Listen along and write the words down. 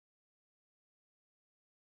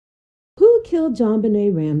killed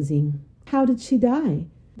JonBenet Ramsey? How did she die?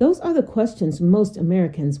 Those are the questions most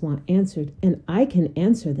Americans want answered, and I can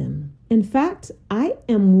answer them. In fact, I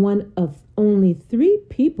am one of only 3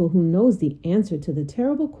 people who knows the answer to the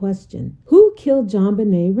terrible question, who killed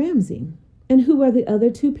JonBenet Ramsey? And who are the other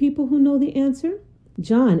 2 people who know the answer?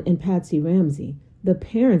 John and Patsy Ramsey, the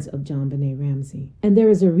parents of JonBenet Ramsey. And there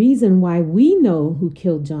is a reason why we know who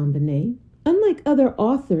killed JonBenet. Unlike other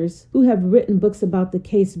authors who have written books about the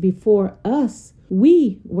case before us,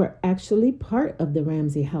 we were actually part of the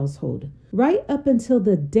Ramsey household, right up until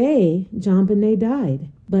the day JonBenet died.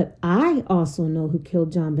 But I also know who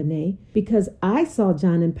killed JonBenet because I saw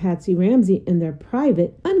John and Patsy Ramsey in their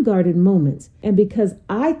private, unguarded moments, and because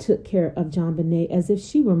I took care of JonBenet as if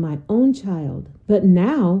she were my own child. But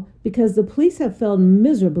now, because the police have failed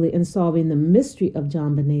miserably in solving the mystery of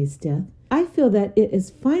JonBenet's death, I feel that it is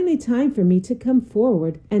finally time for me to come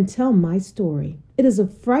forward and tell my story. It is a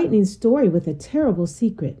frightening story with a terrible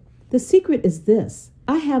secret. The secret is this: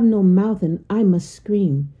 I have no mouth and I must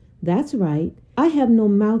scream. That's right. I have no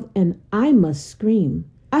mouth and I must scream.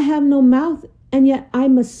 I have no mouth and yet I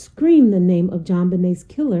must scream the name of JonBenet's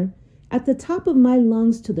killer at the top of my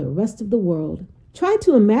lungs to the rest of the world. Try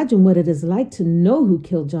to imagine what it is like to know who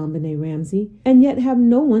killed JonBenet Ramsey and yet have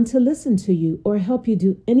no one to listen to you or help you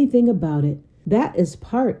do anything about it. That is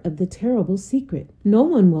part of the terrible secret. No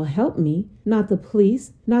one will help me, not the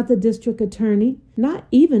police, not the district attorney, not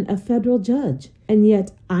even a federal judge. And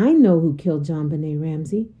yet I know who killed JonBenet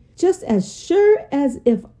Ramsey, just as sure as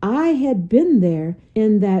if I had been there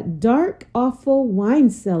in that dark, awful wine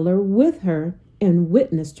cellar with her and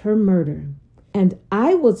witnessed her murder. And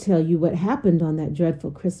I will tell you what happened on that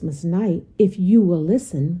dreadful Christmas night, if you will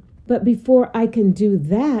listen. But before I can do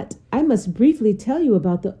that, I must briefly tell you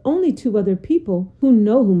about the only 2 other people who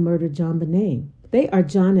know who murdered JonBenet. They are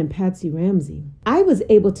John and Patsy Ramsey. I was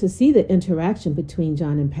able to see the interaction between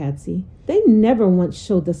John and Patsy. They never once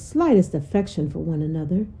showed the slightest affection for one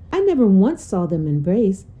another. I never once saw them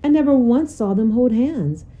embrace. I never once saw them hold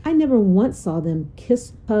hands. I never once saw them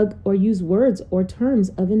kiss, hug, or use words or terms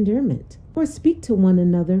of endearment, or speak to one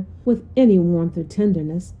another with any warmth or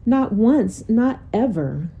tenderness. Not once, not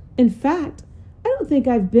ever. In fact, I don't think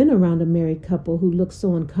I've been around a married couple who looked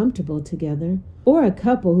so uncomfortable together, or a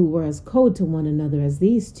couple who were as cold to one another as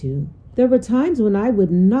these 2. There were times when I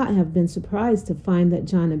would not have been surprised to find that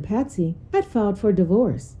John and Patsy had filed for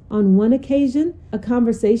divorce. On one occasion, a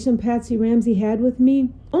conversation Patsy Ramsey had with me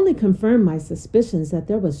only confirmed my suspicions that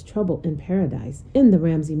there was trouble in paradise in the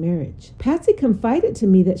Ramsey marriage. Patsy confided to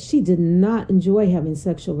me that she did not enjoy having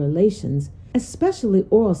sexual relations, especially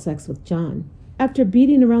oral sex with John. After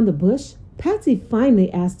beating around the bush, Patsy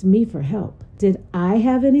finally asked me for help. Did I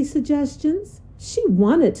have any suggestions? She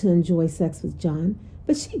wanted to enjoy sex with John,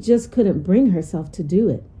 but she just couldn't bring herself to do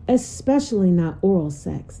it, especially not oral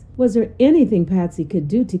sex. Was there anything Patsy could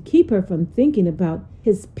do to keep her from thinking about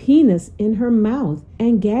his penis in her mouth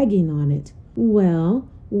and gagging on it? Well,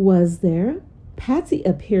 was there? Patsy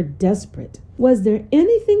appeared desperate. Was there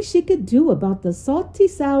anything she could do about the salty,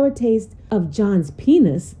 sour taste of John's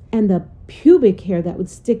penis and the pubic hair that would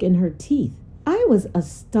stick in her teeth? I was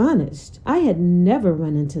astonished. I had never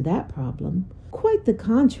run into that problem. Quite the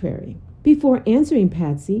contrary. Before answering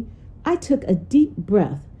Patsy, I took a deep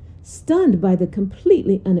breath, stunned by the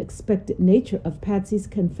completely unexpected nature of Patsy's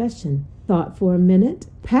confession. Thought for a minute.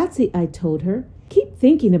 Patsy, I told her, keep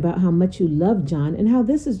thinking about how much you love John and how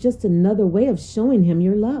this is just another way of showing him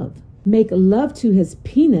your love. Make love to his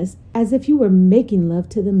penis as if you were making love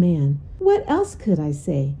to the man. What else could I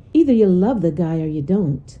say? Either you love the guy or you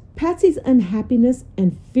don't. Patsy's unhappiness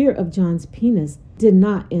and fear of John's penis did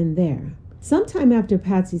not end there. Sometime after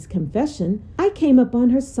Patsy's confession, I came upon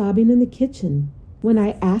her sobbing in the kitchen. When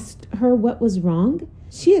I asked her what was wrong,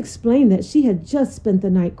 she explained that she had just spent the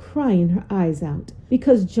night crying her eyes out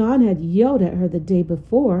because John had yelled at her the day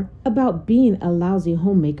before about being a lousy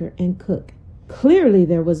homemaker and cook. Clearly,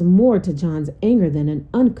 there was more to John's anger than an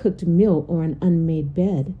uncooked meal or an unmade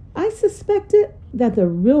bed. I suspected that the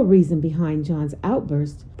real reason behind John's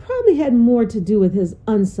outburst probably had more to do with his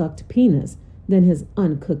unsucked penis than his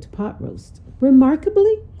uncooked pot roast.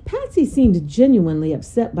 Remarkably, Patsy seemed genuinely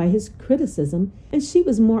upset by his criticism, and she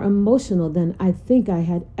was more emotional than I think I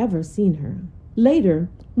had ever seen her. Later,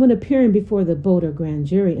 when appearing before the Boulder grand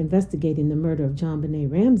jury investigating the murder of JonBenet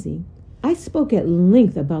Ramsey, I spoke at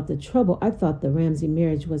length about the trouble I thought the Ramsey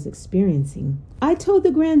marriage was experiencing. I told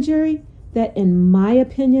the grand jury that in my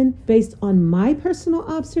opinion, based on my personal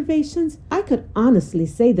observations, I could honestly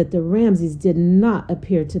say that the Ramseys did not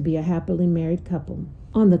appear to be a happily married couple.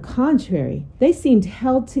 On the contrary, they seemed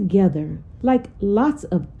held together, like lots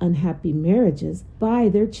of unhappy marriages, by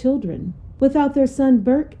their children. Without their son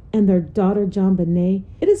Burke and their daughter JonBenet,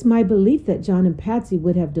 it is my belief that John and Patsy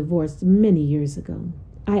would have divorced many years ago.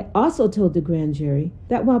 I also told the grand jury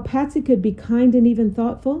that while Patsy could be kind and even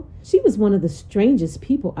thoughtful, she was one of the strangest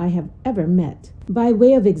people I have ever met. By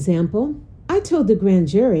way of example, I told the grand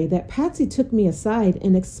jury that Patsy took me aside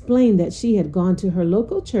and explained that she had gone to her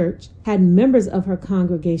local church, had members of her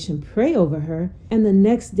congregation pray over her, and the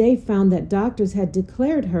next day found that doctors had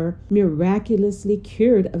declared her miraculously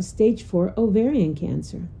cured of stage 4 ovarian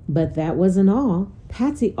cancer. But that wasn't all.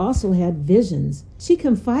 Patsy also had visions. She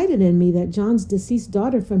confided in me that John's deceased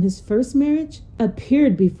daughter from his first marriage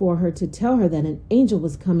appeared before her to tell her that an angel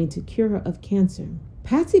was coming to cure her of cancer.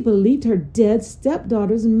 Patsy believed her dead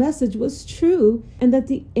stepdaughter's message was true and that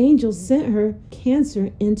the angel sent her cancer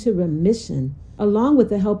into remission, along with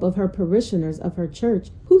the help of her parishioners of her church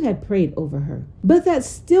who had prayed over her. But that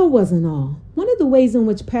still wasn't all. One of the ways in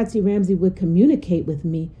which Patsy Ramsey would communicate with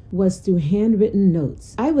me was through handwritten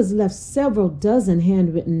notes. I was left several dozen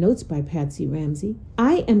handwritten notes by Patsy Ramsey.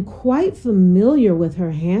 I am quite familiar with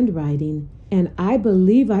her handwriting, and I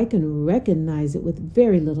believe I can recognize it with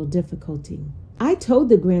very little difficulty. I told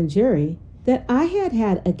the grand jury that I had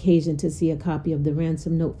had occasion to see a copy of the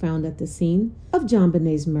ransom note found at the scene of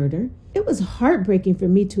JonBenet's murder. It was heartbreaking for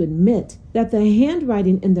me to admit that the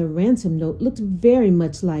handwriting in the ransom note looked very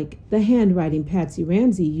much like the handwriting Patsy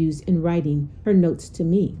Ramsey used in writing her notes to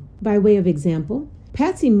me. By way of example,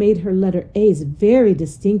 Patsy made her letter A's very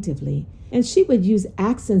distinctively, and she would use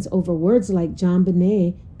accents over words like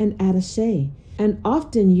JonBenet and attaché, and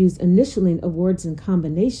often used initialing of words in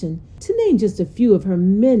combination, to name just a few of her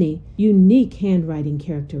many unique handwriting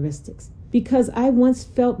characteristics. Because I once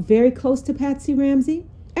felt very close to Patsy Ramsey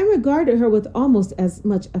and regarded her with almost as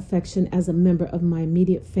much affection as a member of my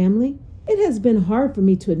immediate family, it has been hard for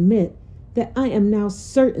me to admit that I am now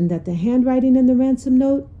certain that the handwriting in the ransom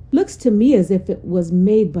note looks to me as if it was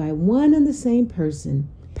made by one and the same person,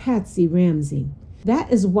 Patsy Ramsey.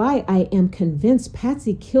 That is why I am convinced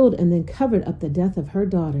Patsy killed and then covered up the death of her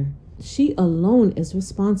daughter. She alone is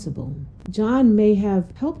responsible. John may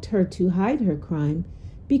have helped her to hide her crime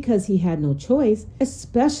because he had no choice,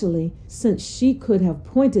 especially since she could have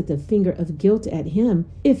pointed the finger of guilt at him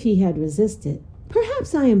if he had resisted.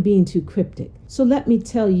 Perhaps I am being too cryptic, so let me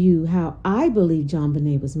tell you how I believe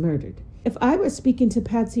JonBenet was murdered. If I were speaking to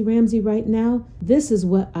Patsy Ramsey right now, this is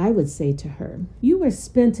what I would say to her. You were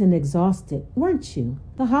spent and exhausted, weren't you?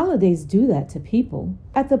 The holidays do that to people.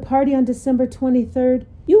 At the party on December 23rd,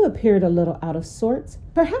 you appeared a little out of sorts,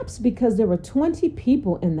 perhaps because there were 20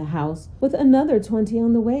 people in the house with another 20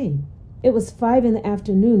 on the way. It was 5 in the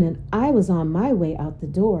afternoon and I was on my way out the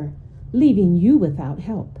door, leaving you without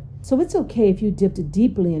help. So it's okay if you dipped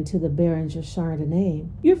deeply into the Beringer Chardonnay,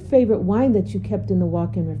 your favorite wine that you kept in the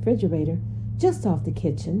walk-in refrigerator just off the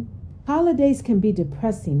kitchen. Holidays can be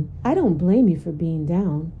depressing. I don't blame you for being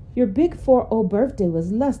down. Your big 4-0 birthday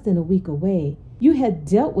was less than a week away. You had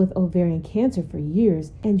dealt with ovarian cancer for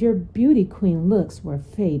years, and your beauty queen looks were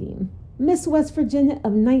fading. Miss West Virginia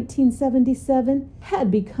of 1977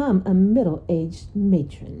 had become a middle-aged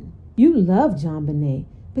matron. You loved JonBenet,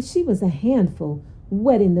 but she was a handful,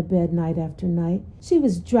 wetting the bed night after night. She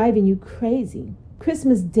was driving you crazy.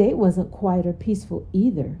 Christmas Day wasn't quiet or peaceful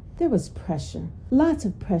either. There was pressure, lots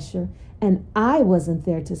of pressure, and I wasn't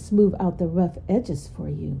there to smooth out the rough edges for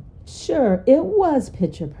you. Sure, it was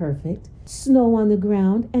picture perfect. Snow on the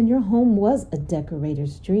ground, and your home was a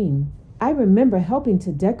decorator's dream. I remember helping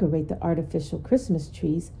to decorate the artificial Christmas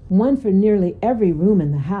trees, one for nearly every room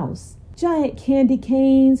in the house. Giant candy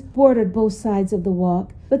canes bordered both sides of the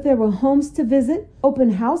walk, but there were homes to visit,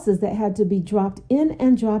 open houses that had to be dropped in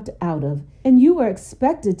and dropped out of, and you were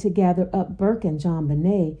expected to gather up Burke and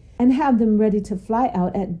JonBenet and have them ready to fly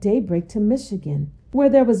out at daybreak to Michigan, where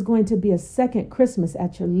there was going to be a second Christmas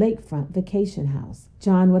at your lakefront vacation house.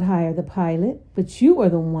 John would hire the pilot, but you were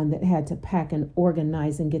the one that had to pack and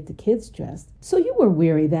organize and get the kids dressed. So you were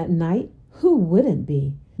weary that night. Who wouldn't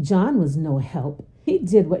be? John was no help. He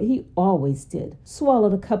did what he always did,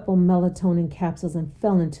 swallowed a couple melatonin capsules and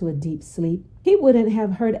fell into a deep sleep. He wouldn't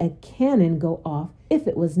have heard a cannon go off if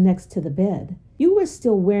it was next to the bed. You were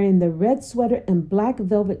still wearing the red sweater and black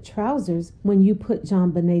velvet trousers when you put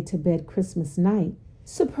JonBenet to bed Christmas night.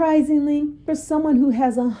 Surprisingly, for someone who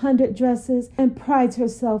has 100 dresses and prides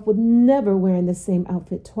herself with never wearing the same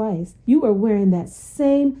outfit twice, you were wearing that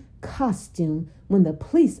same costume when the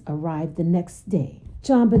police arrived the next day.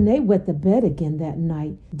 JonBenet wet the bed again that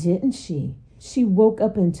night, didn't she? She woke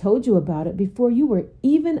up and told you about it before you were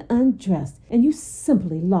even undressed, and you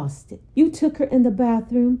simply lost it. You took her in the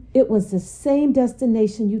bathroom. It was the same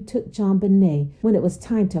destination you took JonBenet when it was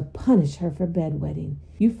time to punish her for bedwetting.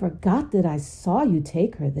 You forgot that I saw you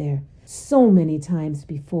take her there so many times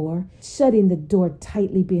before, shutting the door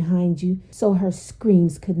tightly behind you so her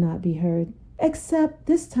screams could not be heard. Except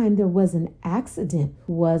this time there was an accident,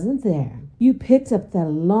 wasn't there? You picked up that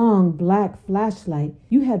long black flashlight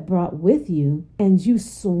you had brought with you, and you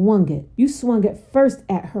swung it. You swung it first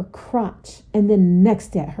at her crotch and then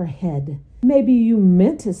next at her head. Maybe you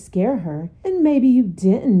meant to scare her, and maybe you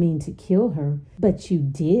didn't mean to kill her, but you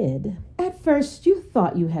did. At first, you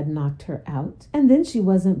thought you had knocked her out, and then she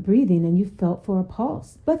wasn't breathing and you felt for a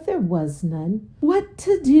pulse, but there was none. What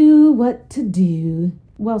to do, what to do?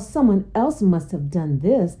 Well, someone else must have done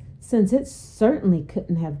this, since it certainly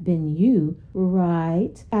couldn't have been you,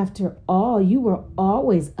 right? After all, you were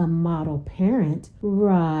always a model parent,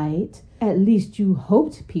 right? At least you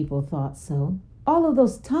hoped people thought so. All of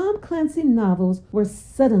those Tom Clancy novels were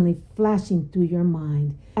suddenly flashing through your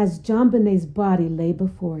mind as JonBenet's body lay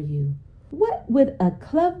before you. What would a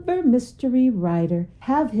clever mystery writer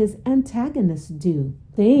have his antagonist do?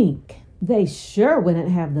 Think. They sure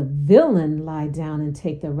wouldn't have the villain lie down and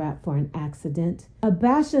take the rap for an accident. A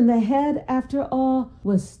bash in the head, after all,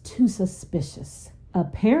 was too suspicious. A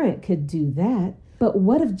parent could do that, but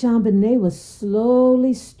what if JonBenet was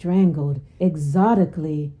slowly strangled,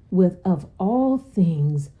 exotically, with, of all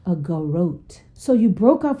things, a garrote? So you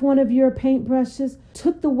broke off one of your paintbrushes,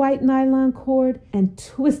 took the white nylon cord, and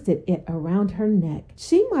twisted it around her neck.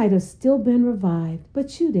 She might have still been revived,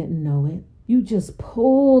 but you didn't know it. You just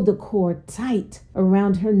pulled the cord tight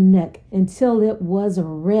around her neck until it was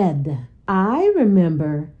red. I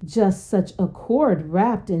remember just such a cord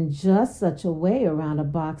wrapped in just such a way around a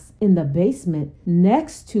box in the basement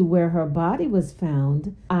next to where her body was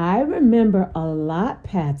found. I remember a lot,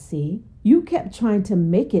 Patsy. You kept trying to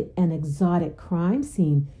make it an exotic crime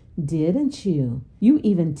scene, didn't you? You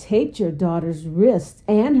even taped your daughter's wrist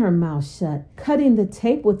and her mouth shut, cutting the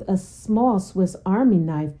tape with a small Swiss Army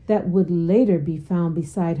knife that would later be found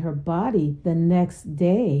beside her body the next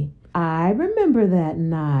day. I remember that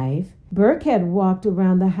knife. Burke had walked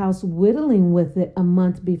around the house whittling with it a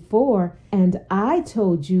month before, and I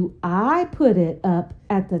told you I put it up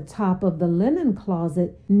at the top of the linen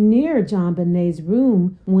closet near JonBenet's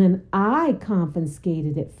room when I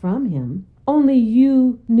confiscated it from him. Only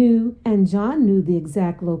you knew and John knew the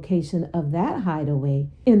exact location of that hideaway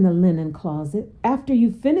in the linen closet. After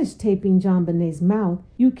you finished taping JonBenet's mouth,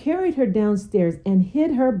 you carried her downstairs and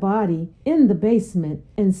hid her body in the basement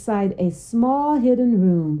inside a small hidden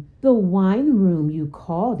room, the wine room you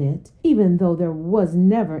called it, even though there was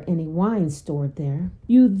never any wine stored there.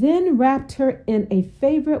 You then wrapped her in a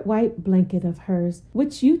favorite white blanket of hers,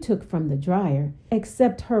 which you took from the dryer,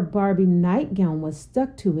 except her Barbie nightgown was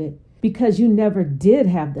stuck to it, because you never did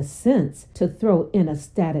have the sense to throw in a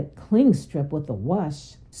static cling strip with a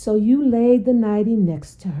wash. So you laid the nightie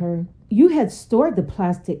next to her. You had stored the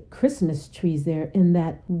plastic Christmas trees there in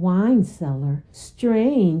that wine cellar.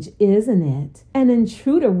 Strange, isn't it? An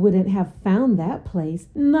intruder wouldn't have found that place,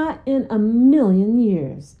 not in a million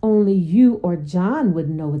years. Only you or John would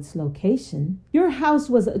know its location. Your house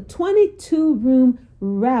was a 22-room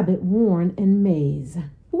rabbit warren and maze.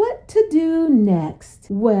 What to do next?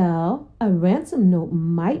 Well, a ransom note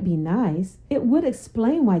might be nice. It would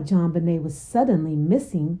explain why JonBenet was suddenly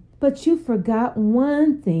missing. But you forgot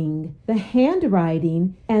one thing. The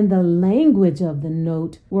handwriting and the language of the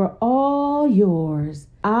note were all yours.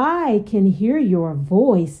 I can hear your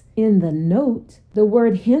voice in the note. The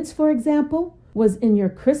word hints, for example, was in your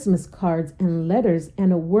Christmas cards and letters,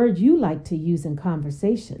 and a word you like to use in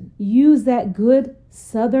conversation. Use that good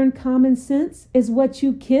Southern common sense is what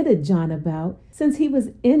you kidded John about, since he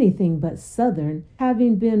was anything but Southern,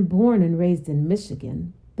 having been born and raised in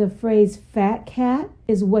Michigan. The phrase fat cat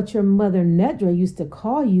is what your mother Nedra used to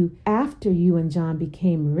call you after you and John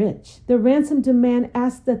became rich. The ransom demand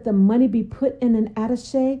asked that the money be put in an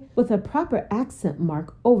attaché with a proper accent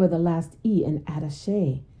mark over the last E in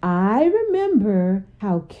attaché. I remember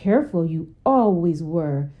how careful you always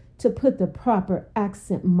were to put the proper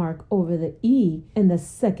accent mark over the E in the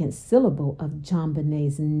second syllable of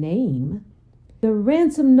JonBenet's name. The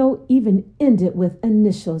ransom note even ended with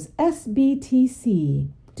initials SBTC.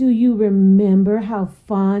 Do you remember how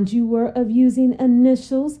fond you were of using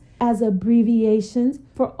initials as abbreviations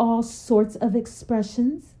for all sorts of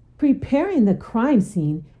expressions? Preparing the crime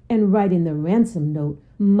scene and writing the ransom note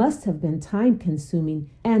must have been time-consuming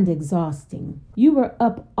and exhausting. You were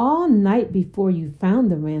up all night before you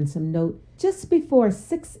found the ransom note, just before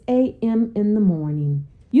 6 a.m. in the morning.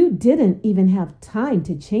 You didn't even have time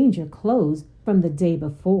to change your clothes from the day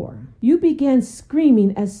before. You began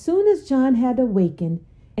screaming as soon as John had awakened,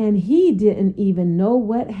 and he didn't even know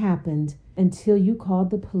what happened until you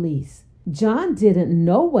called the police. John didn't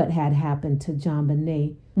know what had happened to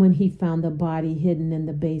JonBenet when he found the body hidden in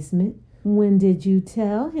the basement. When did you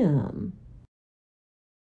tell him?